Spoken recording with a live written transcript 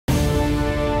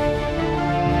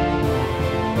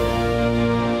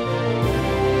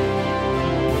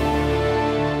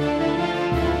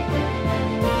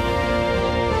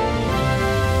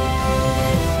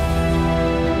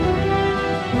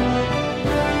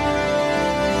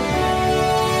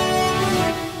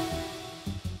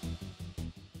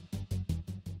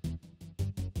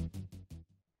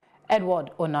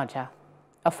Edward Onoja,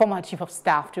 a former chief of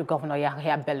staff to Governor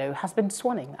Yahya Bello, has been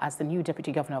sworn in as the new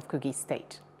deputy governor of Kogi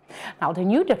State. Now, the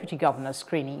new deputy governor's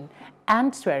screening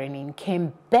and swearing in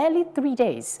came barely 3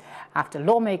 days after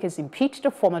lawmakers impeached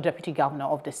the former deputy governor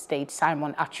of the state,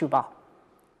 Simon Achuba.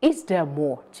 Is there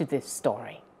more to this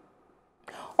story?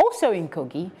 Also in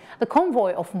Kogi, the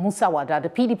convoy of Musa Wada, the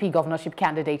PDP governorship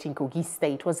candidate in Kogi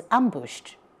State, was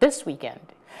ambushed this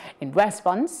weekend. In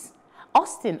response,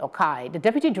 Austin Okai, the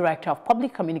Deputy Director of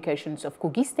Public Communications of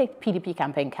Kogi State PDP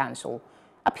Campaign Council,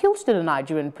 appeals to the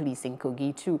Nigerian police in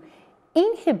Kogi to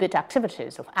inhibit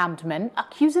activities of armed men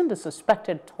accusing the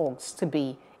suspected thugs to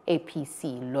be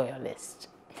APC loyalists.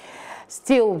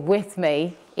 Still with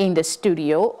me in the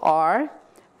studio are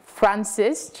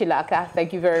Francis Chilaka,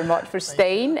 thank you very much for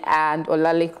staying, and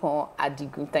Olalekan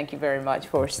Adigun, thank you very much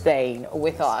for staying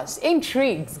with us.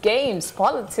 Intrigues, games,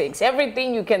 politics,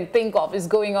 everything you can think of is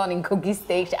going on in Kogi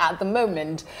State at the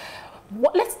moment.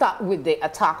 Let's start with the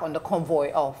attack on the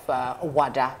convoy of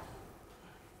Wada.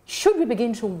 Should we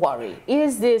begin to worry?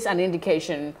 Is this an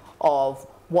indication of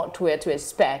what we're to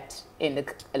expect in the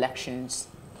elections?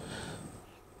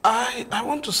 I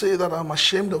want to say that I'm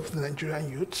ashamed of the Nigerian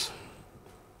youth.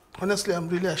 Honestly, I'm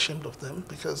really ashamed of them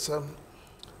because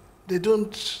they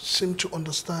don't seem to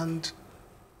understand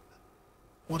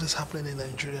what is happening in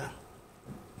Nigeria.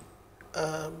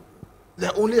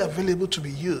 They're only available to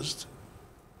be used,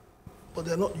 but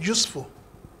they're not useful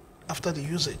after the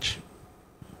usage.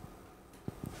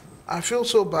 I feel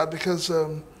so bad because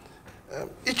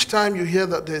each time you hear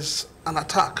that there's an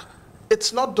attack,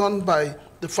 it's not done by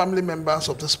the family members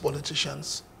of these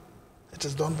politicians. It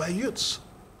is done by youths.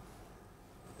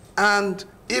 And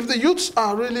if the youths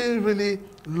are really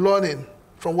learning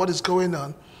from what is going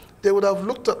on, they would have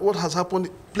looked at what has happened,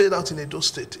 played out in Edo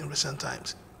State in recent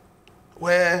times,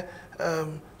 where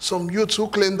some youths who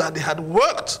claimed that they had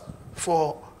worked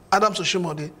for Adams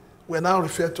Oshimodi were now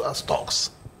referred to as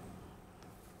thugs.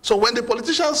 So when the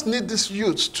politicians need these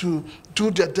youths to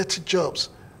do their dirty jobs,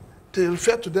 they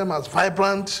refer to them as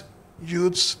vibrant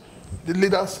youths, the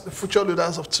leaders, the future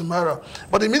leaders of tomorrow.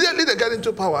 But immediately they get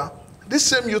into power, these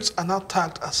same youths are now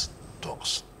tagged as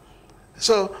thugs.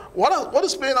 So what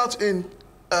is playing out in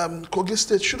Kogi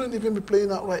State shouldn't even be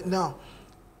playing out right now,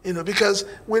 because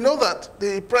we know that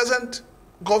the present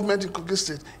government in Kogi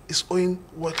State is owing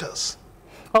workers.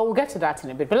 Well, we'll get to that in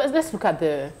a bit, but let's look at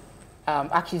the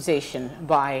accusation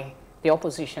by the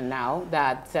opposition now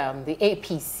that the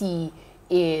APC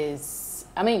is,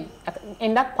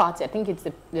 in that party, I think it's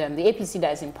the APC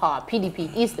that is in power.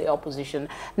 PDP is the opposition.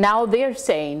 Now they're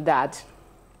saying that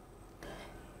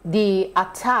the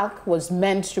attack was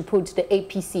meant to put the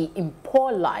APC in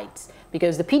poor light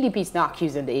because the PDP is now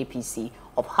accusing the APC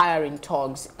of hiring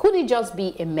thugs. Could it just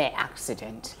be a mere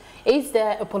accident? Is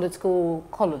there a political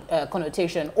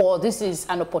connotation, or this is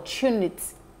an opportunity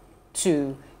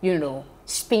to,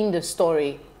 spin the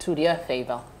story to their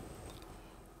favor?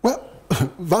 Well,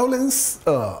 violence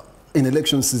in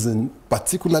election season,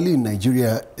 particularly in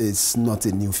Nigeria, is not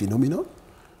a new phenomenon.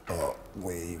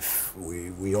 We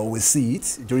always see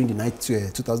it. During the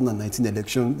 2019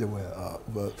 election, there were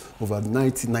over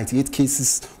 98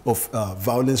 cases of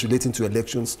violence relating to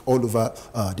elections all over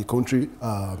the country.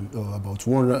 About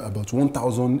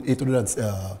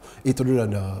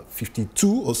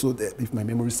 1,852 or so, if my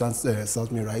memory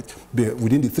serves me right,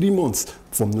 within the 3 months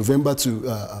from November to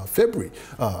February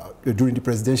during the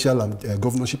presidential and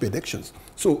governorship elections.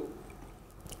 So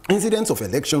incidents of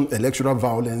electoral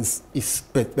violence is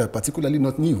particularly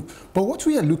not new. But what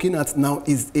we are looking at now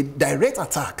is a direct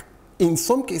attack, in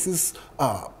some cases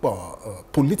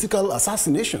political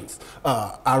assassinations,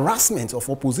 harassment of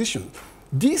opposition.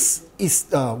 This is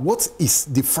what is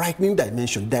the frightening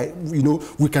dimension that,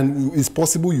 it's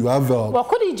possible you have... well,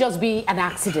 could it just be an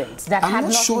accident that had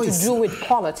nothing to do with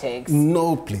politics?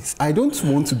 No, please. I don't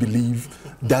want to believe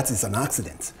that is an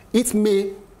accident. It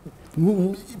may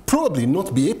probably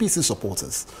not be APC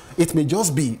supporters. It may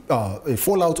just be a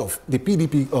fallout of the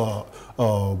PDP,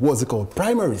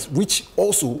 primaries, which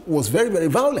also was very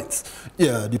violent.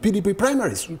 Yeah, the PDP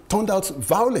primaries turned out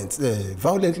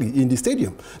violently in the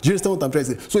stadium. Do you understand what I'm trying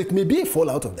to say? So it may be a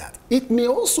fallout of that. It may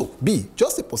also be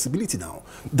just a possibility now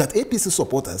that APC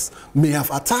supporters may have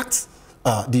attacked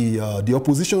the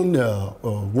opposition,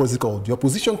 the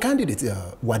opposition candidate,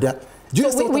 Wada.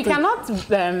 So we cannot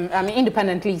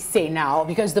independently say now,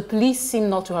 because the police seem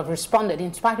not to have responded,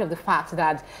 in spite of the fact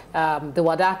that the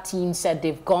Wada team said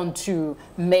they've gone to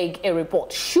make a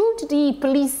report. Should the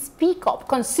police speak up,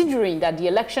 considering that the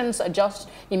elections are just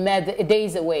a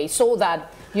days away, so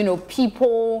that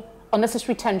people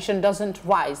unnecessary tension doesn't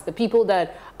rise? The people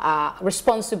that are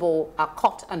responsible are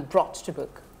caught and brought to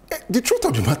book? The truth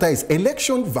of the matter is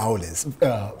election violence,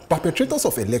 perpetrators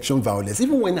of election violence,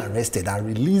 even when arrested, are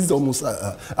released almost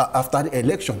after the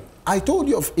election. I told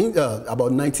you of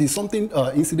about 90-something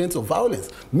incidents of violence.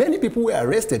 Many people were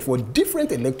arrested for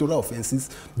different electoral offenses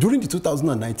during the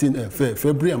 2019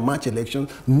 February and March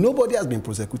elections. Nobody has been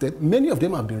prosecuted. Many of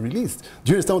them have been released.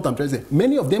 Do you understand what I'm trying to say?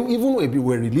 Many of them even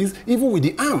were released, even with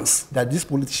the arms that these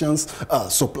politicians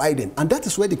supplied them. And that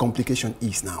is where the complication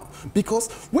is now. Because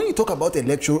when you talk about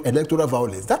electoral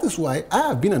violence, that is why I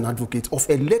have been an advocate of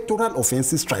electoral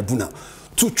offenses tribunal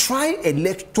to try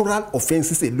electoral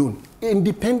offenses alone,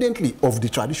 independently of the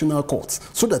traditional courts,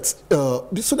 so that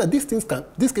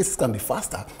these cases can be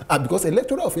faster, because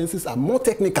electoral offenses are more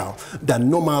technical than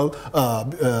normal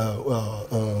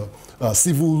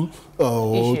civil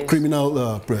or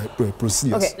criminal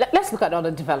procedures. Okay, let's look at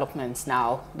other developments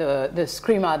now. The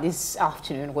screamer this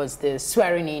afternoon was the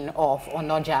swearing in of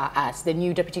Onoja as the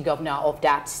new deputy governor of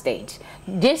that state.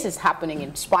 This is happening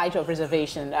in spite of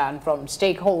reservation and from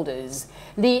stakeholders.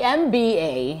 The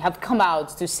MBA have come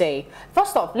out to say,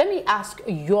 first off, let me ask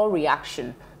your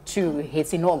reaction to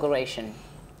his inauguration.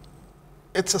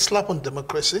 It's a slap on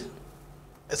democracy.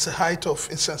 It's a height of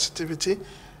insensitivity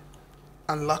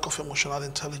and lack of emotional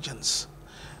intelligence.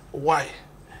 Why?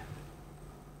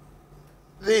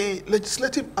 The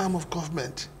legislative arm of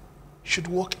government should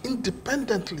work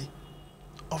independently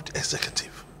of the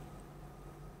executive.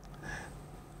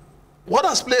 What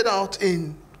has played out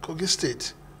in Kogi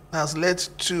State has led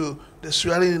to the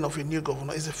swearing in of a new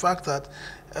governor is the fact that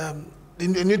the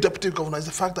new deputy governor is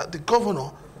the fact that the governor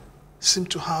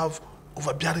seemed to have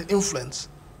overbearing influence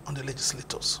on the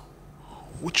legislators,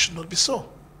 which should not be so.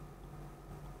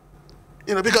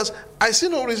 You know, because I see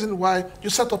no reason why you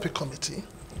set up a committee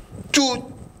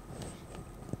to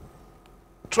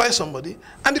try somebody,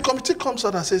 and the committee comes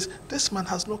out and says, this man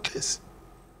has no case.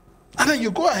 And then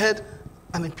you go ahead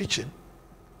and impeach him.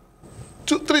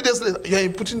 3 days later,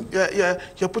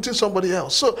 you're putting somebody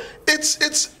else. So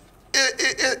it's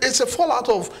a fallout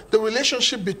of the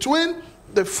relationship between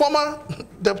the former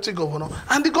deputy governor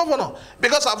and the governor,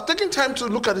 because I've taken time to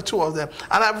look at the two of them,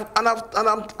 and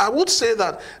I would say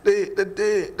that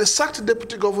the sacked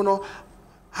deputy governor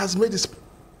has made his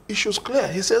issues clear.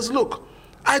 He says, look,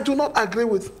 I do not agree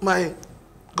with my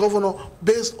governor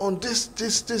based on this,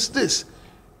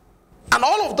 and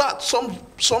all of that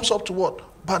sums up to what?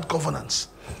 Bad governance,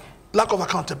 lack of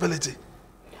accountability.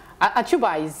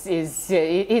 Achuba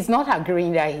is not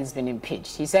agreeing that he's been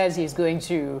impeached. He says he's going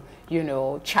to, you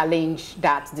know, challenge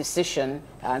that decision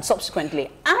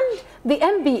subsequently. And the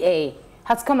NBA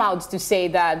has come out to say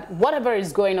that whatever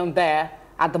is going on there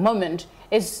at the moment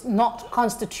is not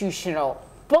constitutional.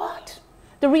 But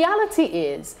the reality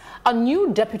is a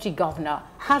new deputy governor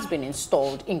has been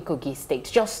installed in Kogi State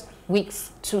just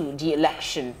weeks to the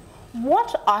election.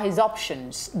 What are his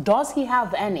options? Does he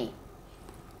have any?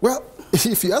 Well,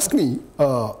 if you ask me,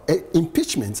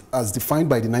 impeachment, as defined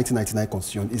by the 1999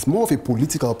 Constitution, is more of a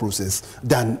political process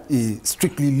than a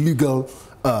strictly legal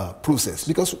process.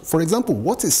 Because, for example,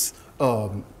 what is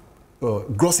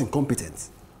gross incompetence?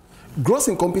 Gross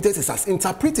incompetence is as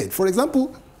interpreted. For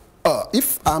example,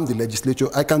 if I'm the legislature,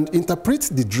 I can interpret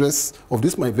the dress of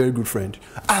this, my very good friend,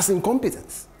 as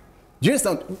incompetence. Do you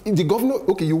understand? The governor,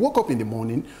 okay, you woke up in the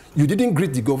morning, you didn't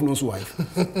greet the governor's wife.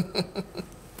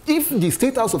 If the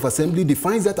State House of Assembly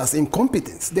defines that as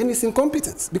incompetence, then it's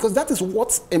incompetence, because that is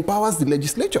what empowers the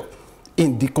legislature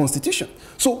in the Constitution.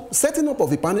 So setting up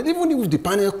of a panel, even if the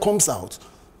panel comes out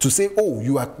to say, oh,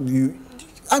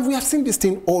 and we have seen this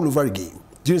thing all over again.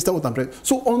 Do you understand what I'm trying?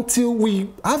 So until we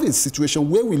have a situation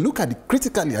where we look at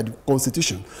critically at the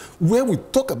Constitution, where we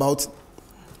talk about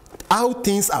how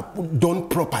things are done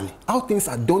properly, how things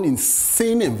are done in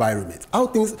sane environment,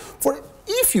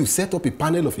 if you set up a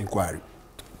panel of inquiry,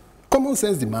 common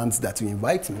sense demands that you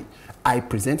invite me, I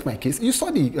present my case. You saw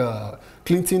the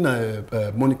Clinton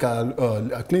Monica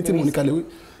Lewinsky.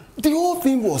 The whole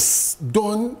thing was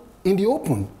done in the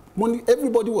open.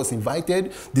 Everybody was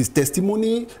invited, this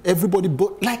testimony, everybody,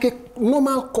 like a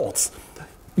normal court.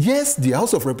 Yes, the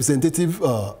House of Representatives,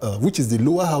 which is the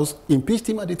lower house, impeached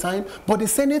him at the time, but the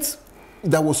Senate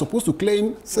that was supposed to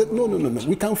claim said, no,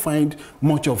 we can't find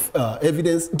much of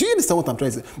evidence. Do you understand what I'm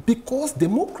trying to say? Because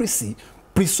democracy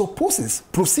presupposes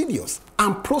procedures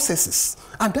and processes.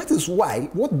 And that is why,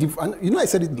 I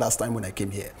said it last time when I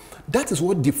came here, that is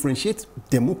what differentiates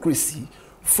democracy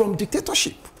from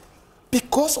dictatorship.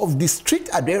 Because of the strict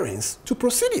adherence to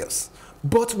procedures.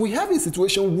 But we have a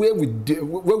situation where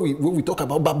we talk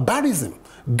about barbarism,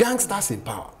 gangsters in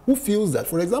power, who feels that,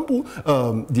 for example,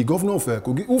 the governor of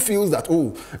Kogi, who feels that,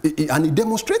 and he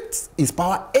demonstrates his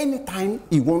power anytime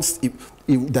he wants,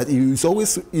 that it's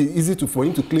always easy for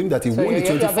him to claim that he won the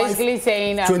 25. You're basically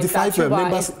saying 25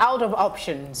 members is out of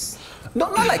options.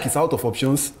 Not like it's out of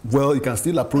options. Well, you can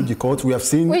still approach the court. We have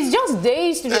seen. Well, it's just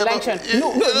days to the election.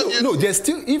 No. There's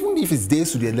still, even if it's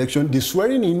days to the election, the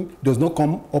swearing in does not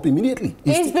come up immediately.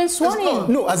 It's been sworn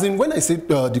in. No, as in when I said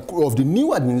of the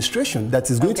new administration that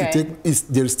is going to take,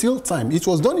 there's still time. It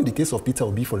was done in the case of Peter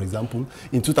Obi, for example,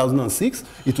 in 2006.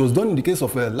 It was done in the case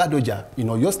of Ladoja in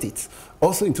Oyo State,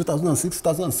 also in 2006,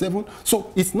 2007.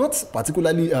 So it's not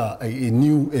particularly a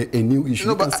new issue.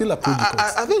 You can still approach the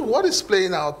courts. I think what is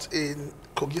playing out in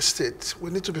Kogi State, we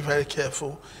need to be very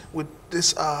careful with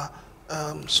this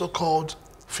so-called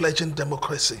fledgling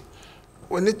democracy.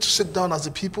 We need to sit down as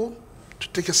a people to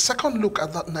take a second look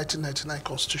at that 1999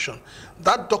 Constitution.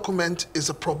 That document is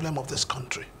a problem of this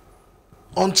country.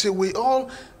 Until we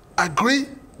all agree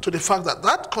to the fact that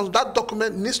that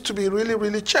document needs to be really,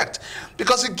 really checked,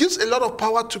 because it gives a lot of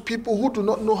power to people who do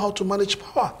not know how to manage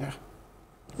power. Yeah.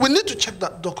 We need to check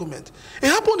that document. It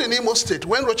happened in Imo State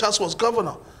when Rochas was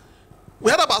governor.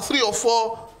 We had about 3 or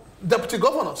 4 deputy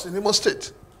governors in Imo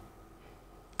State.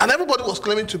 And everybody was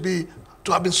claiming to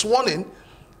have been sworn in.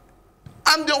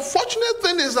 And the unfortunate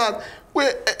thing is that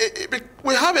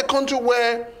we have a country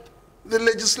where the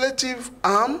legislative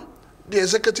arm, the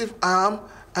executive arm,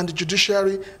 and the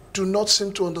judiciary do not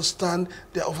seem to understand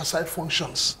their oversight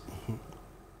functions.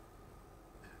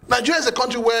 Nigeria is a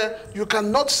country where you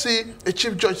cannot see a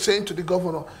chief judge saying to the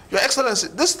governor, Your Excellency,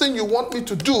 this thing you want me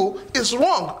to do is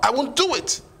wrong. I won't do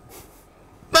it.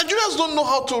 Nigerians don't know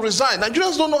how to resign.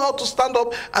 Nigerians don't know how to stand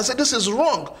up and say this is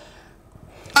wrong.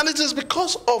 And it is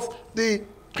because of the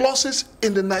clauses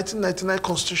in the 1999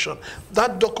 Constitution.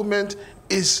 That document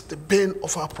is the bane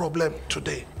of our problem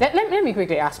today. Let me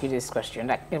quickly ask you this question.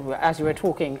 Like, as you were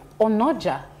talking,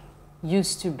 Onoja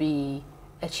used to be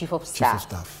a chief of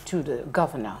staff to the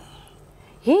governor.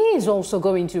 He is also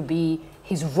going to be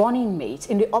his running mate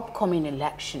in the upcoming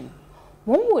election.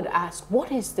 One would ask,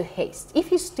 what is the haste? If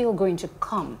he's still going to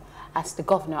come as the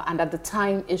governor and that the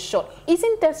time is short,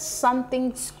 isn't there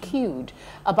something skewed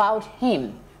about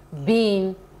him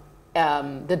being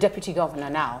the deputy governor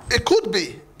now? It could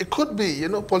be. It could be. You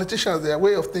know, politicians, their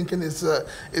way of thinking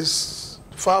is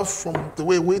far from the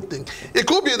way we think. It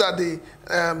could be that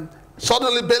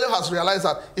suddenly Bello has realized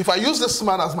that if I use this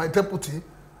man as my deputy,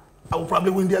 I will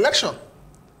probably win the election.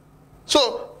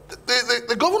 So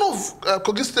the governor of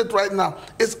Kogi State right now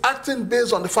is acting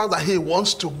based on the fact that he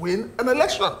wants to win an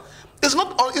election. It's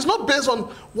not based on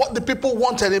what the people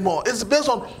want anymore. It's based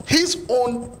on his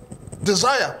own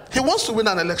desire. He wants to win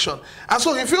an election. And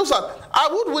so he feels that I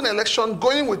would win an election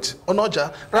going with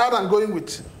Onoja rather than going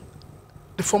with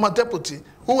the former deputy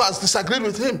who has disagreed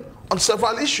with him on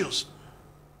several issues,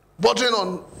 bordering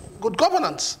on good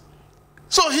governance.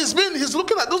 So he's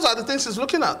looking at, those are the things he's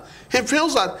looking at. He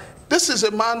feels that this is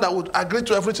a man that would agree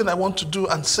to everything I want to do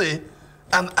and say,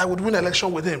 and I would win an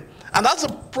election with him. And that's a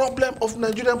problem of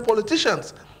Nigerian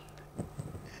politicians.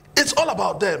 It's all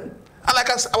about them. And like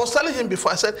I was telling him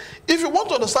before, I said, if you want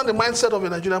to understand the mindset of a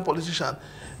Nigerian politician,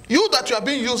 you are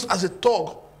being used as a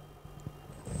thug,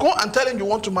 go and tell him you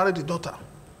want to marry the daughter.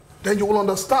 Then you will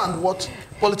understand what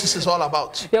politics is all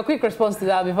about. Your quick response to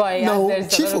that before I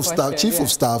ask. Chief of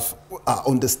staff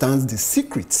understands the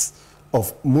secrets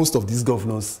of most of these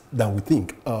governors than we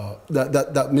think.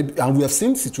 And we have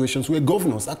seen situations where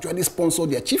governors actually sponsor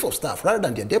their chief of staff rather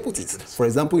than their deputies. For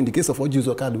example, in the case of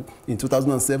Ezewuike in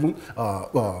 2007,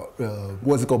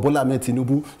 what's it called, Bola Ahmed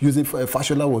Tinubu using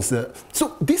Fashola was...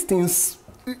 so these things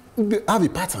have a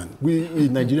pattern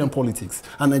in Nigerian politics.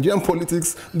 And Nigerian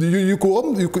politics, you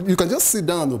can just sit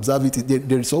down and observe it.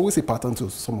 There is always a pattern to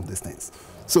some of these things.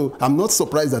 So I'm not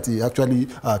surprised that he actually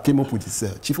came up with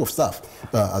his chief of staff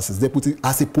as his deputy,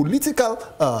 as a political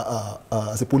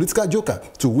joker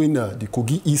to win the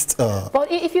Kogi East. But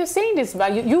if you're saying this,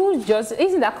 you just,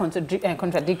 isn't that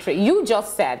contradictory? You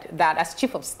just said that as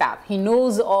chief of staff, he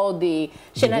knows all the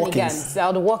shenanigans,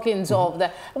 all the workings of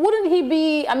the. Wouldn't he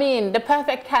be, I mean, the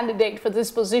perfect candidate for this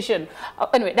position?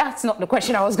 Anyway, that's not the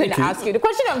question I was going to ask you. The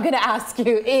question I'm going to ask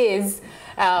you is,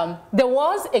 there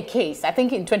was a case, I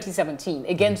think in 2017,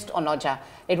 against Onoja.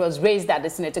 It was raised at the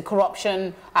Senate, a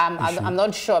corruption, I'm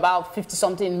not sure, about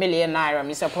 50-something million naira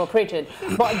misappropriated.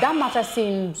 But that matter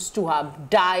seems to have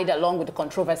died along with the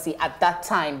controversy at that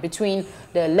time between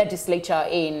the legislature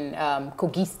in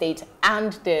Kogi State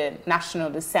and the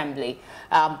National Assembly.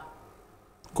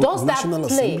 Does that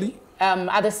play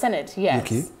at the Senate? Yes.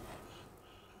 Okay.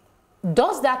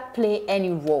 Does that play any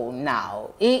role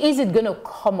now? Is it going to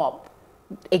come up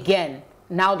again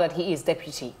now that he is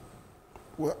deputy?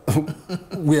 Well,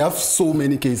 we have so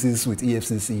many cases with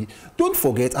EFCC. Don't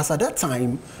forget, as at that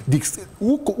time,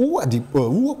 who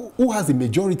has the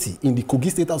majority in the Kogi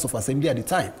State House of Assembly at the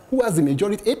time? Who has the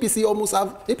majority?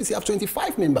 APC have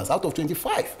 25 members out of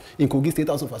 25 in Kogi State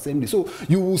House of Assembly. So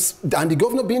and the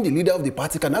governor, being the leader of the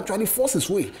party, can actually force his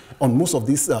way on most of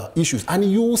these issues. And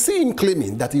you will see him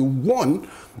claiming that he won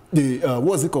the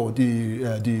what's it called,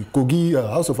 the Kogi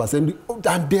House of Assembly,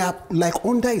 and they are like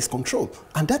under his control,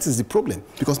 and that is the problem,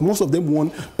 because most of them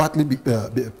won partly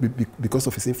because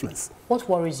of his influence. What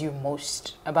worries you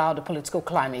most about the political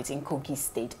climate in Kogi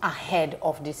State ahead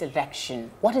of this election?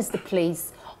 What is the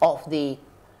place of the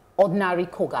ordinary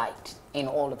Kogite in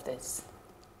all of this?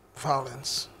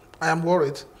 Violence. I am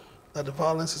worried that the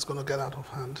violence is going to get out of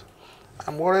hand.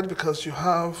 I'm worried because you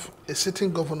have a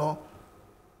sitting governor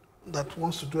that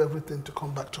wants to do everything to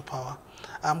come back to power.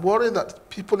 I'm worried that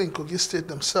people in Kogi State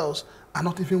themselves are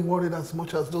not even worried as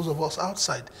much as those of us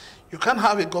outside. You can't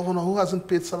have a governor who hasn't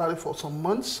paid salary for some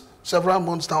months, several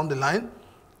months down the line,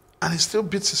 and he still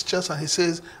beats his chest and he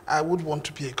says, I would want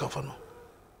to be a governor.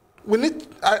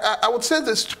 I would say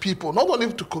this to people, not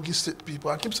only to Kogi State people,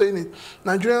 I keep saying it,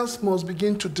 Nigerians must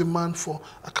begin to demand for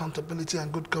accountability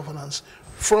and good governance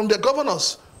from the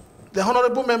governors, the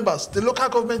honorable members, the local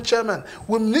government chairman.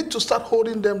 We need to start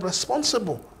holding them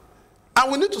responsible. And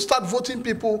we need to start voting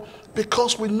people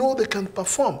because we know they can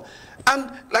perform. And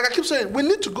like I keep saying, we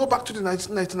need to go back to the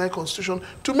 1999 Constitution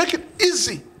to make it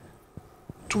easy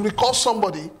to recall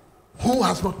somebody who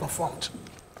has not performed.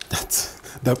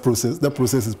 That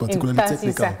process is particularly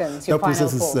technical. That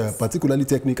process is particularly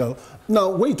technical. Now,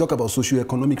 when you talk about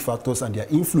socioeconomic factors and their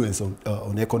influence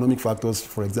on economic factors,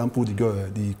 for example,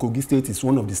 the Kogi State is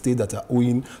one of the states that are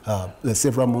owing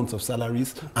several months of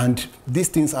salaries, and these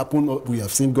things happen. We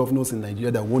have seen governors in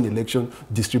Nigeria that won election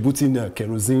distributing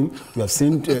kerosene. We have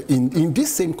seen in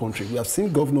this same country, we have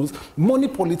seen governors,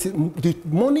 the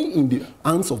money in the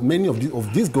hands of many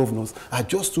of these governors are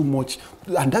just too much,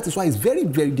 and that is why it's very,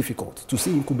 very difficult to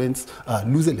see incumbents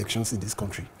lose elections in this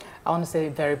country. I want to say a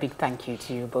very big thank you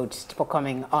to you both for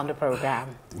coming on the program.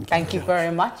 Thank you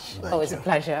very much. Always a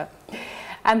pleasure.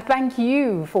 And thank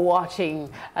you for watching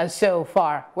so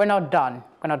far. We're not done.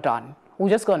 We're not done. We'll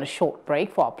just go on a short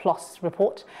break for our Plus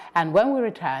report. And when we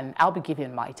return, I'll be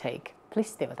giving my take. Please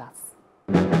stay with us.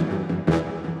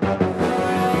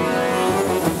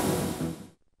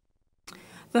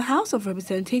 The House of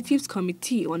Representatives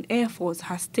Committee on Air Force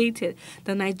has stated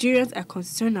that Nigerians are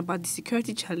concerned about the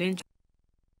security challenge.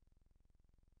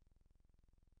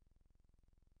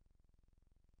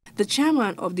 The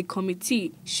chairman of the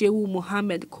committee, Shehu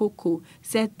Mohammed Koko,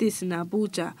 said this in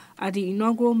Abuja at the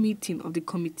inaugural meeting of the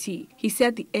committee. He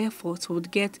said the Air Force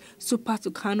would get Super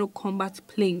Tucano combat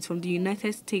planes from the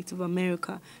United States of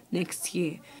America next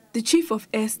year. The Chief of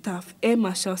Air Staff, Air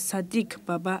Marshal Sadiq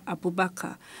Baba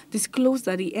Abubakar, disclosed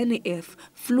that the NAF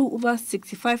flew over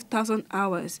 65,000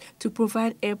 hours to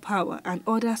provide air power and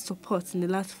other support in the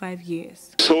last 5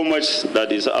 years. So much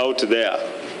that is out there,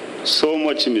 so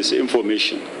much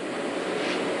misinformation.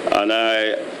 And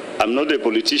I'm not a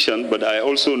politician, but I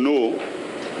also know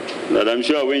that I'm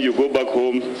sure when you go back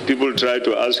home, people try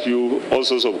to ask you all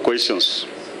sorts of questions.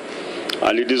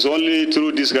 And it is only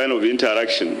through this kind of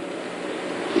interaction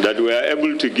that we are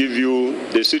able to give you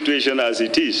the situation as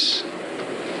it is,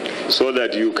 so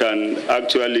that you can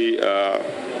actually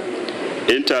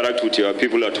interact with your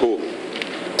people at home.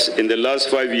 In the last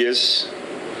 5 years,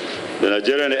 the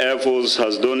Nigerian Air Force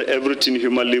has done everything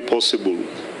humanly possible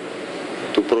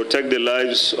to protect the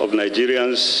lives of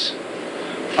Nigerians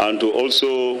and to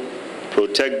also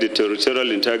protect the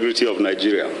territorial integrity of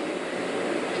Nigeria.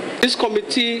 This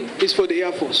committee is for the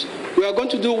Air Force. We are going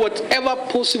to do whatever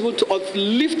possible to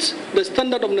uplift the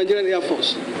standard of Nigerian Air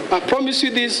Force. I promise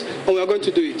you this, and we are going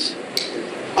to do it.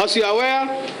 As you are aware,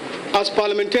 as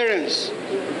parliamentarians,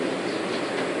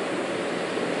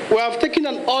 we have taken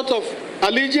an oath of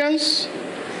allegiance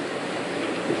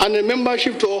and a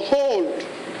membership to uphold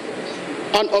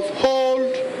and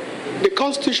uphold the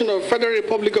Constitution of the Federal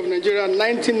Republic of Nigeria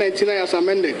 1999 as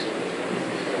amended,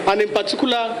 and in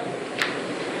particular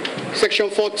Section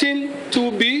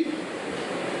 14(2)(b)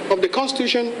 of the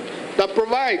Constitution that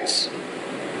provides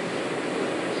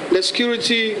the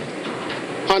security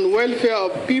and welfare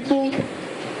of people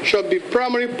shall be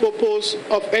primary purpose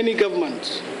of any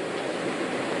government.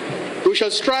 We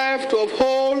shall strive to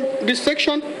uphold this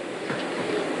section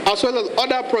as well as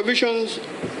other provisions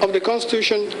of the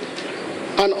Constitution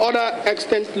and other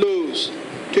extant laws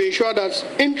to ensure that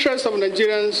interests of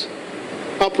Nigerians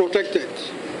are protected.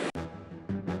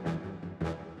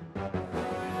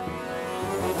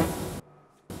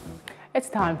 It's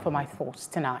time for my thoughts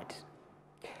tonight.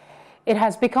 It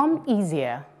has become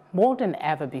easier more than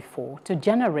ever before to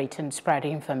generate and spread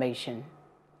information.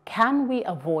 Can we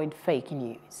avoid fake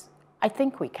news? I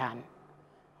think we can.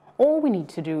 All we need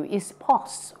to do is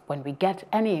pause when we get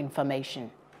any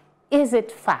information. Is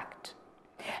it fact?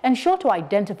 Ensure to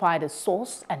identify the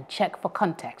source and check for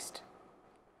context.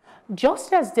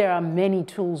 Just as there are many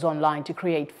tools online to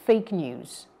create fake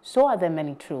news, so are there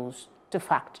many tools to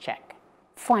fact check.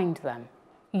 Find them.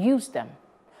 Use them.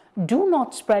 Do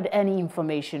not spread any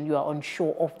information you are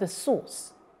unsure of the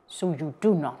source, so you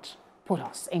do not put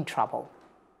us in trouble.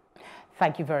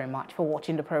 Thank you very much for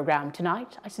watching the program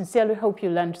tonight. I sincerely hope you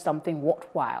learned something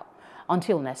worthwhile.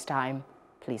 Until next time,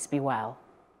 please be well.